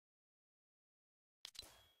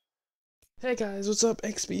Hey guys, what's up?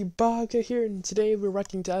 XB Baga here, and today we're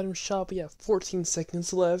rocking the item shop. We have 14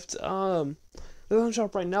 seconds left. The item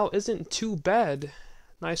shop right now isn't too bad.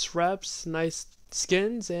 Nice reps, nice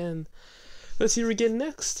skins, and let's see what we get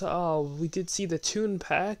next. We did see the Tune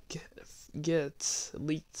pack get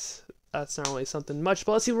leaked. That's not really something much,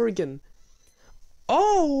 but let's see what we're getting.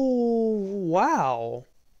 Oh, wow.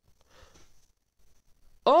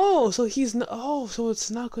 Oh, so he's not. Oh, so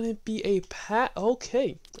it's not gonna be a pat.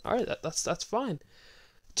 Okay, all right, that's fine.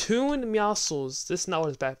 Tune Meowscles. This is not what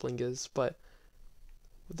his back bling is, but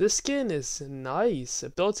this skin is nice.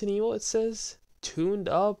 A built-in emote. It says tuned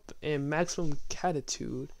up and maximum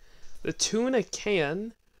catitude. The tuna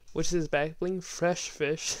can, which is his back bling, fresh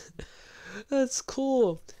fish. That's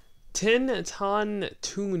cool. 10-ton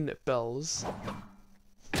tune bells.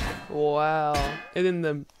 Wow. And then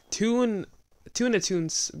the Tuna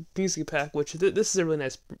Tunes music pack, which this is a really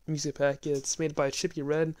nice music pack. It's made by Chippy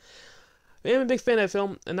Red. I'm a big fan of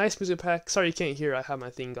film. A nice music pack. Sorry you can't hear, I have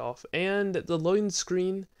my thing off. And the loading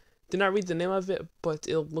screen, did not read the name of it, but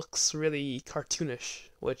it looks really cartoonish,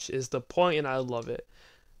 which is the point, and I love it.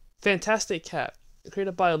 Fantastic cat,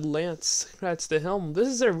 created by Lance. Congrats to him. This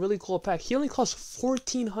is a really cool pack. He only costs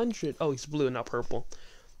 1,400. Oh, he's blue, not purple.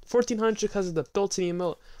 1,400 because of the built-in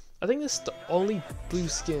emote. I think this is the only blue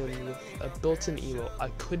skin with a built-in emote. I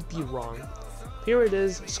could be wrong. Here it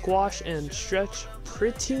is, squash and stretch.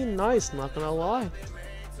 Pretty nice, not gonna lie.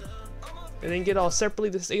 And then get all separately.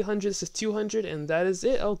 This is 800, this is 200, and that is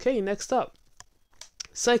it. Okay, next up.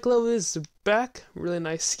 Cyclo is back. Really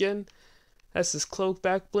nice skin. That's his cloak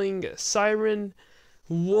back bling. Siren,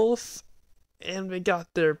 Wolf, and we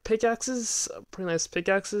got their pickaxes. Pretty nice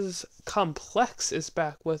pickaxes. Complex is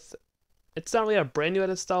back with. It's not really a brand new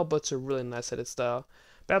edit style, but it's a really nice edit style.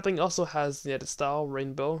 Backbling also has the edit style,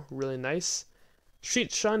 Rainbow, really nice.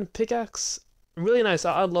 Street Shine Pickaxe, really nice.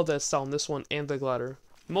 I love that style on this one and the glider.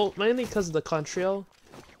 Mainly because of the contrail,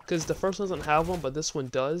 because the first one doesn't have one, but this one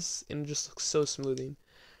does, and it just looks so smoothing.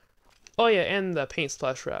 Oh yeah, and the paint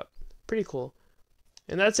splash wrap, pretty cool.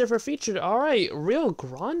 And that's it for featured. Alright, Real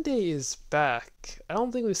Grande is back. I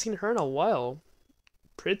don't think we've seen her in a while.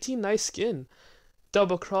 Pretty nice skin.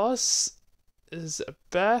 Double Cross is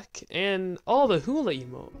back, and the hula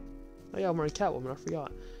emote. Oh yeah, I'm wearing Catwoman, I forgot.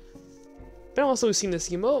 But also we've seen this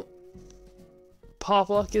emote. Pop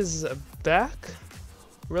Luck is back.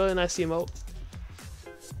 Really nice emote.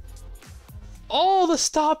 Oh, the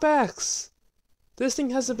Stop Axe! This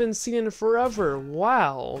thing hasn't been seen in forever.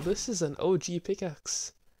 Wow, this is an OG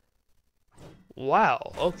pickaxe.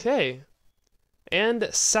 Wow, okay. And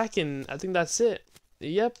second, I think that's it.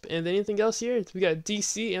 Yep, and anything else here? We got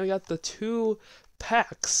DC, and we got the two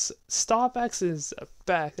packs. Stop Axe is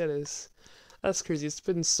back. That's crazy. It's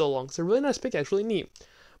been so long. It's a really nice pickaxe, really neat.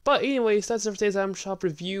 But anyways, that's it for today's item shop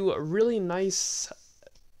review. A really nice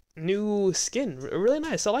new skin. Really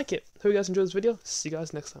nice. I like it. Hope you guys enjoyed this video. See you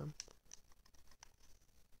guys next time.